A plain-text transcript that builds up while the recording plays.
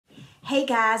Hey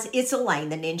guys, it's Elaine,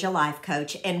 the Ninja Life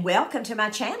Coach, and welcome to my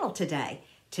channel today.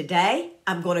 Today,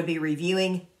 I'm going to be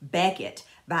reviewing Beckett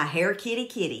by Hair Kitty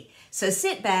Kitty. So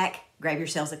sit back, grab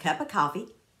yourselves a cup of coffee.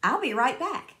 I'll be right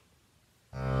back.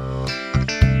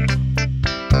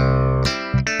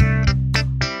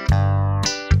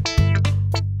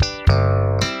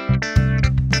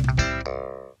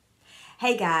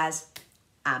 Hey guys,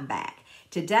 I'm back.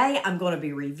 Today, I'm going to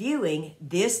be reviewing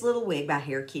this little wig by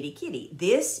Hair Kitty Kitty.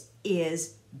 This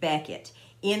is Beckett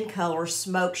in color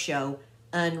smoke show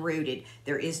unrooted.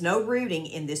 There is no rooting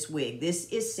in this wig. This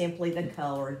is simply the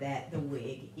color that the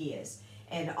wig is.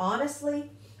 And honestly,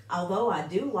 although I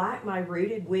do like my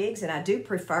rooted wigs and I do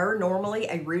prefer normally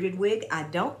a rooted wig, I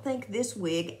don't think this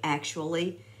wig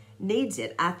actually needs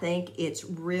it. I think it's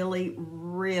really,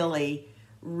 really,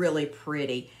 really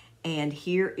pretty. And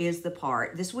here is the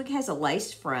part. This wig has a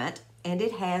lace front and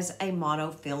it has a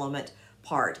monofilament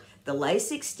part. The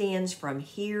lace extends from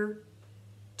here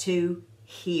to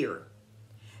here.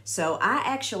 So I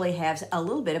actually have a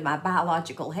little bit of my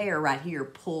biological hair right here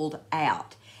pulled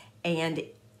out. And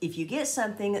if you get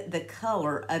something the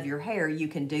color of your hair, you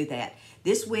can do that.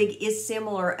 This wig is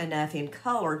similar enough in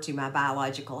color to my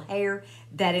biological hair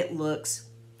that it looks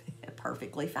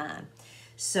perfectly fine.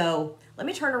 So let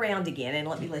me turn around again and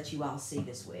let you all see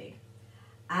this wig.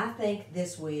 I think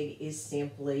this wig is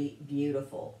simply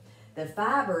beautiful. The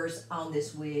fibers on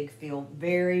this wig feel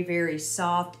very, very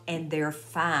soft and they're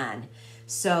fine.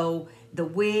 So the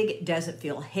wig doesn't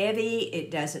feel heavy.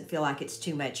 It doesn't feel like it's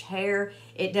too much hair.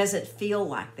 It doesn't feel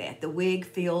like that. The wig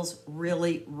feels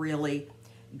really, really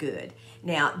good.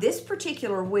 Now, this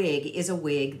particular wig is a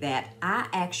wig that I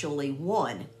actually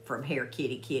won from Hair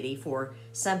Kitty Kitty for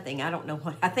something. I don't know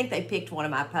what. I think they picked one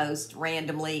of my posts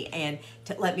randomly and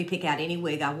to let me pick out any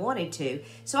wig I wanted to.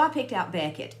 So I picked out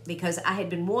Beckett because I had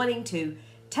been wanting to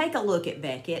take a look at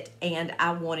Beckett and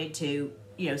I wanted to,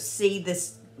 see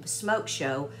this smoke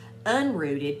show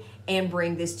unrooted and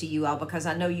bring this to you all because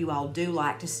I know you all do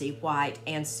like to see white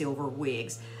and silver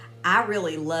wigs. I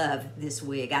really love this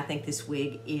wig. I think this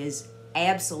wig is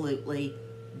absolutely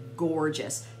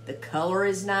gorgeous. The color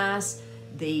is nice.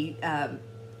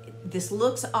 This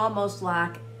looks almost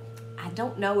like, I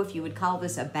don't know if you would call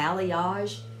this a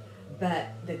balayage, but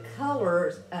the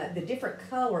colors, the different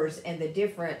colors and the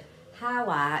different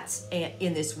highlights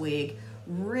in this wig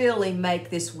really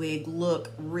make this wig look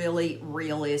really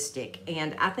realistic.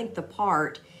 And I think the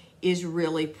part is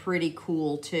really pretty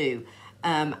cool too.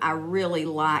 I really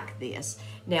like this.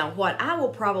 Now, what I will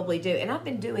probably do, and I've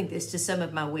been doing this to some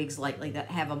of my wigs lately that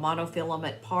have a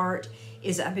monofilament part,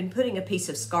 is I've been putting a piece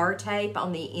of scar tape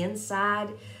on the inside,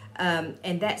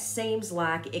 and that seems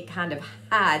like it kind of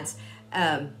hides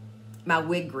my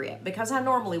wig grip, because I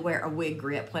normally wear a wig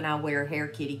grip when I wear Hair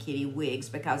Kitty Kitty wigs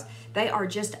because they are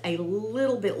just a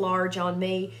little bit large on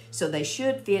me, so they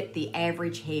should fit the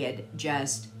average head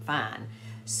just fine.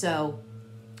 So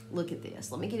look at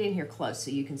this. Let me get in here close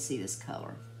so you can see this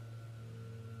color.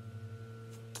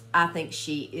 I think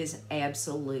she is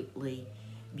absolutely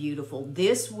beautiful.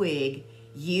 This wig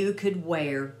you could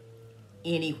wear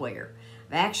anywhere.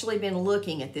 I've actually been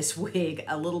looking at this wig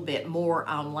a little bit more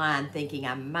online thinking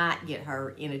I might get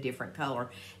her in a different color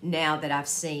now that I've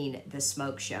seen the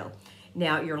smoke show.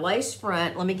 Now your lace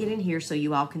front, let me get in here so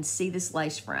you all can see this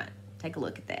lace front. Take a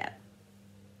look at that.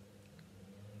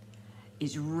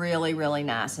 Is really, really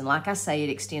nice. And like I say, it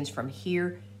extends from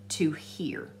here to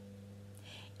here.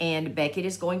 And Beckett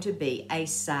is going to be a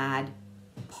side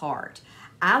part.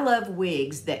 I love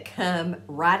wigs that come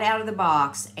right out of the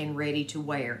box and ready to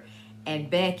wear. And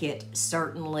Beckett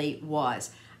certainly was.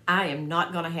 I am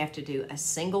not going to have to do a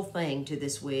single thing to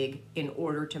this wig in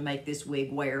order to make this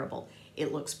wig wearable.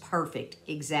 It looks perfect,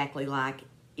 exactly like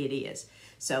it is.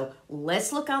 So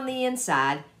let's look on the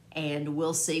inside and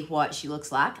we'll see what she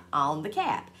looks like on the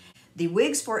cap. The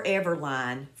Wigs Forever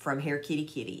line from Hair Kitty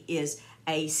Kitty is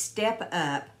a step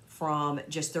up from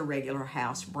just the regular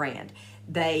house brand.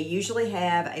 They usually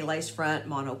have a lace front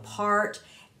mono part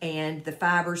and the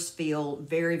fibers feel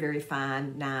very, very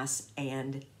fine, nice,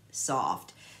 and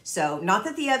soft. So not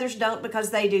that the others don't,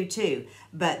 because they do too,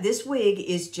 but this wig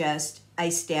is just a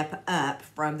step up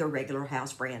from the regular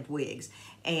house brand wigs.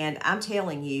 And I'm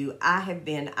telling you,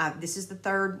 this is the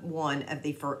third one of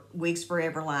the Wigs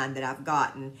Forever line that I've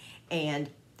gotten, and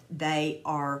they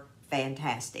are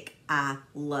fantastic. I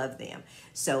love them.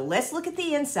 So let's look at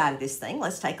the inside of this thing.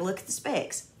 Let's take a look at the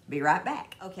specs. Be right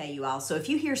back. Okay, you all, so if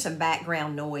you hear some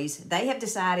background noise, they have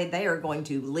decided they are going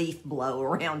to leaf blow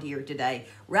around here today,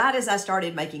 right as I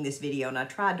started making this video, and I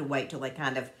tried to wait till they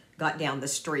kind of got down the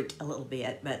street a little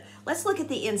bit. But let's look at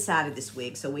the inside of this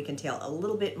wig so we can tell a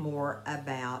little bit more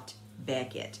about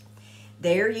Beckett.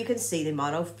 There you can see the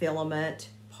monofilament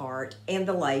part and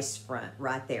the lace front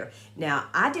right there. Now,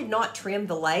 I did not trim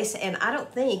the lace, and I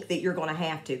don't think that you're going to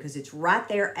have to because it's right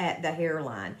there at the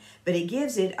hairline, but it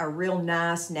gives it a real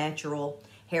nice natural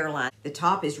hairline. The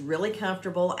top is really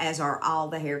comfortable, as are all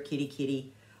the Hair Kitty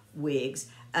Kitty wigs.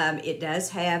 It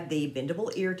does have the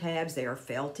bendable ear tabs. They are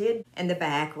felted, and the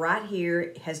back right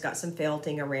here has got some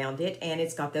felting around it, and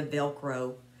it's got the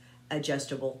Velcro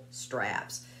adjustable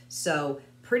straps. So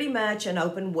pretty much an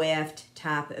open weft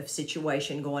type of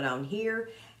situation going on here.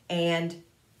 And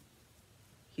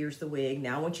here's the wig.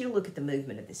 Now I want you to look at the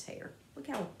movement of this hair. Look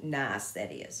how nice that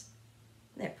is.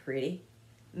 Isn't that pretty?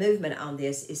 Movement on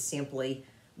this is simply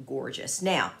gorgeous.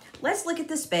 Now, let's look at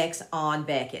the specs on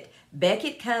Beckett.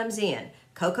 Beckett comes in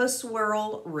Cocoa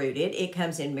Swirl rooted. It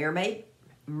comes in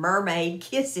Mermaid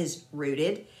Kisses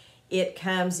rooted. It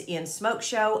comes in Smoke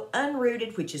Show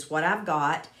unrooted, which is what I've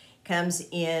got. Comes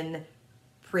in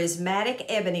Prismatic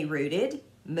Ebony rooted,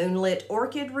 Moonlit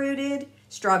Orchid rooted,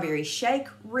 Strawberry Shake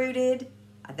rooted.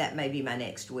 That may be my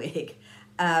next wig.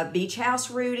 Beach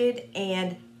House rooted,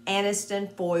 and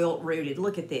Aniston Foil rooted.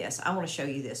 Look at this. I want to show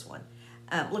you this one.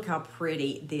 Look how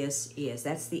pretty this is.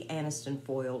 That's the Aniston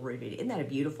Foil rooted. Isn't that a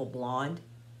beautiful blonde?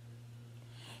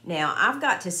 Now, I've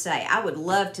got to say, I would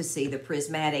love to see the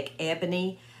Prismatic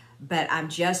Ebony, but I'm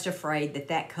just afraid that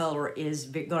that color is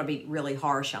going to be really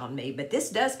harsh on me. But this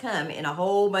does come in a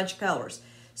whole bunch of colors.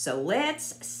 So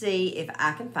let's see if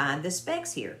I can find the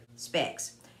specs here.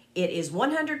 Specs. It is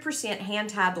 100%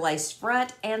 hand-tied lace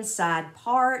front and side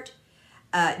part.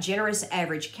 Generous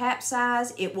average cap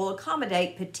size. It will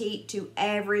accommodate petite to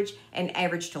average and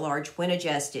average to large when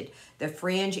adjusted. The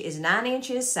fringe is 9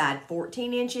 inches, side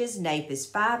 14 inches, nape is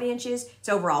 5 inches. It's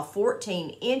overall 14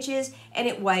 inches, and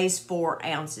it weighs 4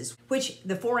 ounces, which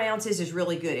the 4 ounces is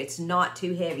really good. It's not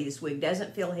too heavy. This wig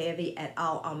doesn't feel heavy at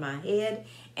all on my head,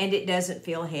 and it doesn't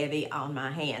feel heavy on my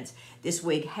hands. This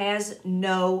wig has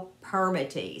no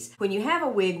permatease. When you have a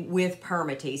wig with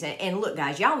permatease, and look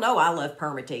guys, y'all know I love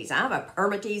permatease. I'm a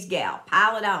permatease gal.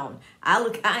 Pile it on.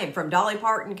 I am from Dolly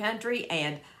Parton country,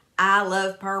 and I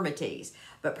love permatease.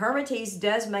 But permatease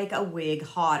does make a wig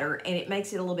hotter, and it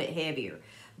makes it a little bit heavier.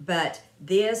 But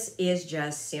this is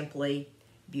just simply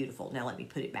beautiful. Now let me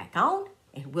put it back on,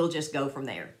 and we'll just go from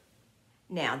there.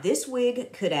 Now, this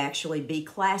wig could actually be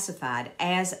classified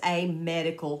as a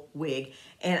medical wig,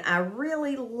 and I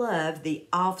really love the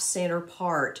off-center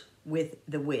part with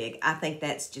the wig. I think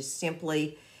that's just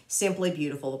simply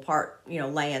beautiful. The part,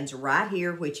 lands right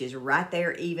here, which is right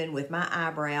there even with my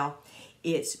eyebrow.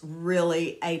 It's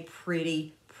really a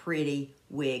pretty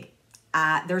wig.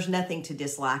 There's nothing to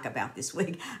dislike about this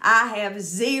wig. I have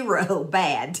zero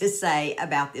bad to say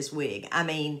about this wig. I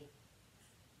mean,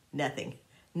 nothing.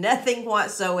 Nothing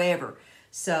whatsoever.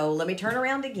 So let me turn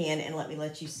around again and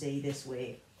let you see this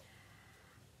wig.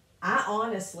 I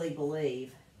honestly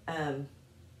believe that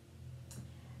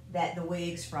the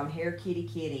wigs from Hair Kitty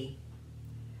Kitty,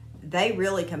 they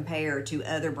really compare to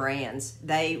other brands.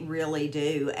 They really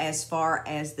do, as far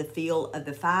as the feel of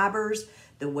the fibers,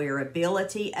 the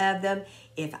wearability of them.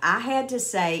 If I had to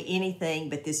say anything,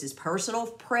 but this is personal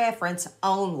preference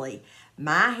only,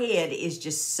 my head is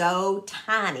just so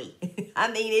tiny.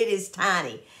 I mean, it is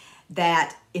tiny,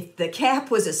 that if the cap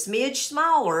was a smidge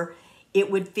smaller, it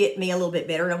would fit me a little bit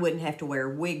better and I wouldn't have to wear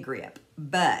a wig grip.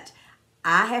 But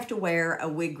I have to wear a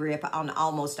wig grip on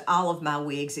almost all of my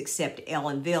wigs except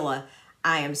Ellen Villa.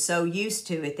 I am so used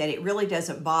to it that it really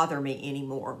doesn't bother me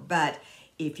anymore. But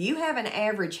if you have an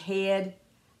average head,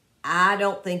 I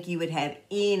don't think you would have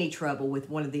any trouble with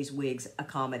one of these wigs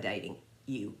accommodating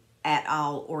you at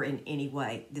all or in any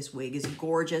way. This wig is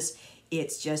gorgeous.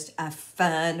 It's just a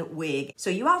fun wig. So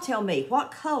you all tell me,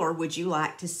 what color would you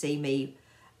like to see me,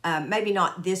 maybe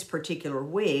not this particular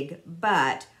wig,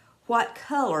 but what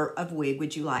color of wig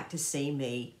would you like to see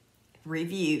me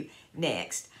review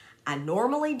next? I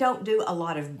normally don't do a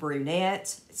lot of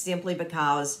brunettes simply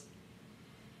because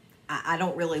I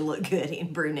don't really look good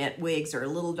in brunette wigs. They're a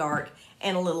little dark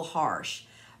and a little harsh.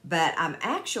 But I'm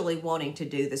actually wanting to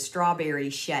do the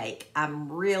Strawberry Shake.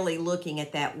 I'm really looking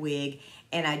at that wig,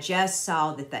 and I just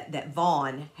saw that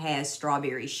Vaughn has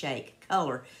Strawberry Shake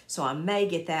color. So I may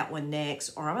get that one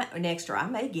next, or I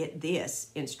may get this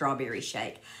in Strawberry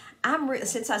Shake.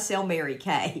 Since I sell Mary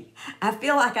Kay, I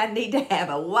feel like I need to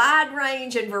have a wide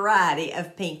range and variety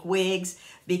of pink wigs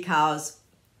because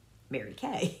Mary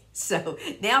Kay. So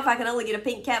now if I can only get a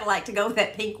pink Cadillac to go with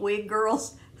that pink wig,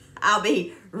 girls, I'll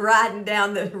be riding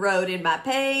down the road in my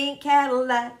pink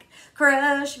Cadillac,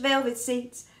 crushed velvet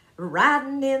seats,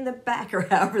 riding in the back, or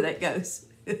however that goes.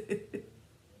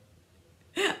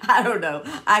 I don't know.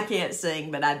 I can't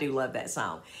sing, but I do love that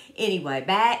song. Anyway,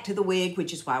 back to the wig,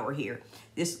 which is why we're here.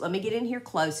 Let me get in here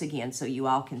close again so you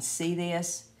all can see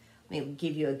this. Let me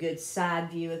give you a good side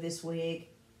view of this wig.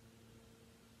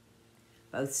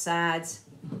 Both sides.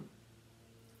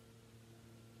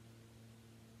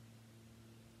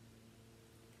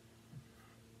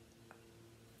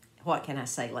 What can I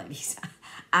say, ladies?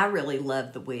 I really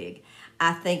love the wig.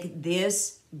 I think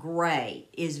this gray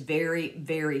is very,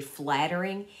 very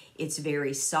flattering. It's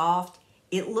very soft.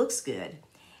 It looks good.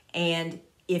 And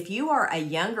if you are a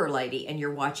younger lady and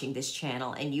you're watching this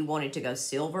channel and you wanted to go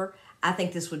silver, I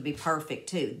think this would be perfect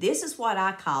too. This is what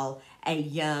I call a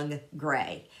young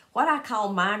gray. What I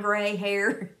call my gray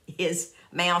hair is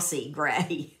mousy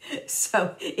gray.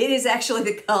 So it is actually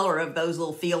the color of those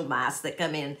little field mice that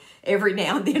come in every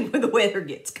now and then when the weather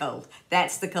gets cold.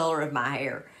 That's the color of my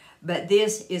hair. But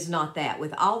this is not that.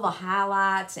 With all the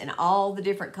highlights and all the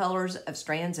different colors of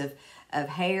strands of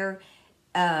hair,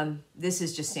 this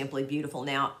is just simply beautiful.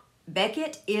 Now,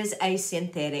 Beckett is a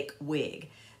synthetic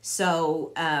wig.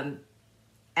 So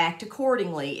act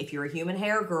accordingly. If you're a human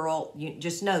hair girl, you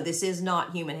just know this is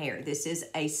not human hair. This is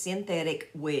a synthetic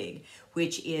wig,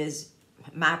 which is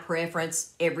my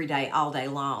preference every day, all day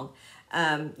long.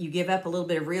 You give up a little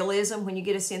bit of realism when you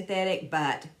get a synthetic,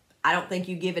 but I don't think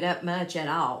you give it up much at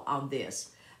all on this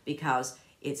because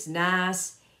it's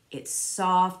nice, it's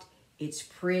soft, it's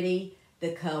pretty.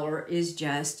 The color is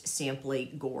just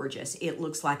simply gorgeous. It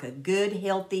looks like a good,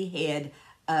 healthy head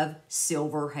of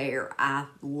silver hair. I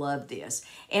love this.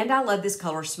 And I love this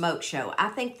color Smoke Show. I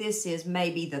think this is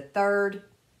maybe the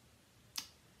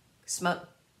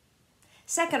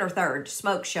second or third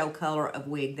Smoke Show color of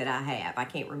wig that I have. I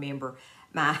can't remember.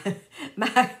 My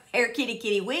hair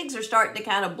kitty wigs are starting to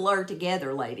kind of blur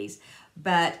together, ladies.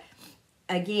 But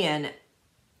again,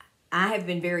 I have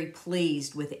been very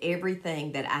pleased with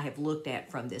everything that I have looked at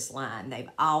from this line. They've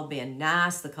all been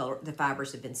nice. The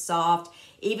fibers have been soft.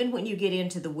 Even when you get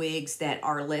into the wigs that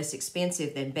are less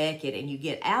expensive than Beckett and you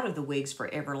get out of the Wigs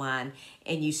Forever line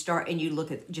and you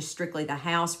look at just strictly the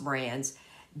house brands,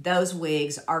 those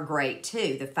wigs are great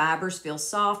too. The fibers feel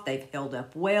soft. They've held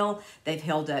up well. They've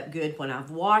held up good when I've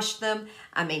washed them.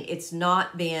 I mean, it's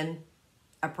not been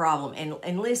a problem.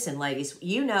 And listen, ladies,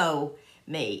 you know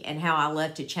me and how I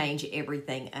love to change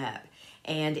everything up.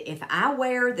 And if I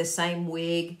wear the same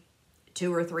wig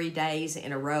 2 or 3 days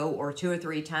in a row or 2 or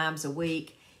 3 times a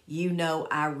week, you know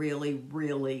I really,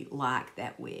 really like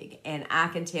that wig. And I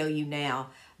can tell you now,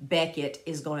 Beckett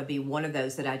is going to be one of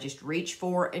those that I just reach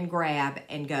for and grab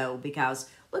and go because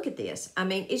look at this. I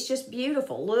mean, it's just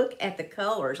beautiful. Look at the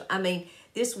colors. I mean,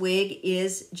 this wig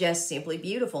is just simply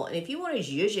beautiful. And if you want to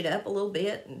zhuzh it up a little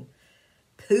bit and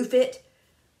poof it,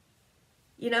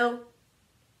 you know,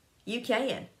 you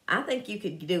can. I think you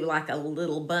could do like a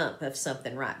little bump of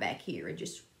something right back here and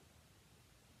just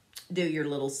do your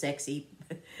little sexy,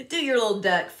 do your little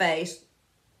duck face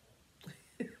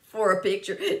for a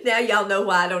picture. Now y'all know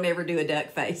why I don't ever do a duck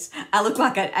face. I look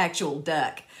like an actual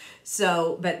duck.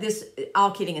 So, but this,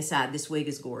 all kidding aside, this wig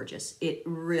is gorgeous. It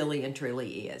really and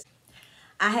truly is.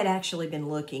 I had actually been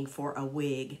looking for a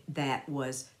wig that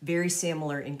was very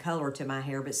similar in color to my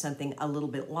hair, but something a little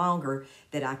bit longer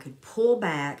that I could pull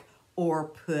back or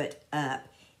put up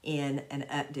in an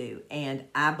updo. And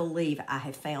I believe I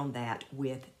have found that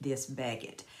with this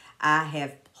Beckett. I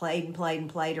have played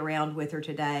around with her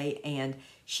today, and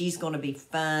she's going to be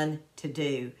fun to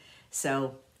do.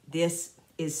 So this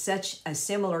is such a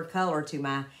similar color to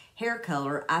my hair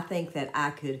color. I think that I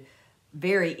could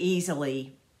very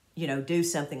easily, you know, do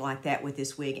something like that with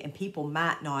this wig, and people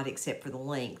might not, except for the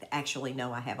length, actually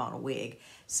know I have on a wig.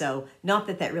 So not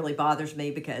that that really bothers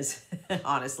me, because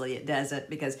honestly it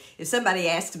doesn't, because if somebody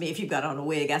asks me if you've got on a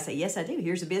wig, I say, yes, I do.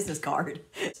 Here's a business card.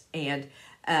 And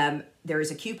there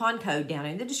is a coupon code down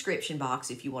in the description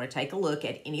box if you want to take a look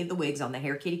at any of the wigs on the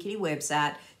Hair Kitty Kitty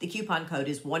website. The coupon code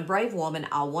is One Brave Woman,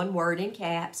 all one word in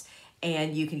caps,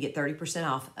 and you can get 30%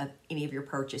 off of any of your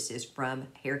purchases from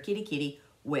Hair Kitty Kitty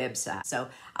website. So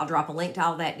I'll drop a link to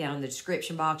all that down in the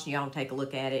description box, and y'all take a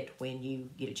look at it when you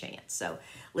get a chance. So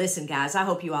listen, guys, I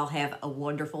hope you all have a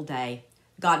wonderful day.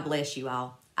 God bless you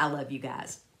all. I love you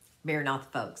guys. Marry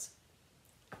not the folks.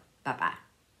 Bye-bye.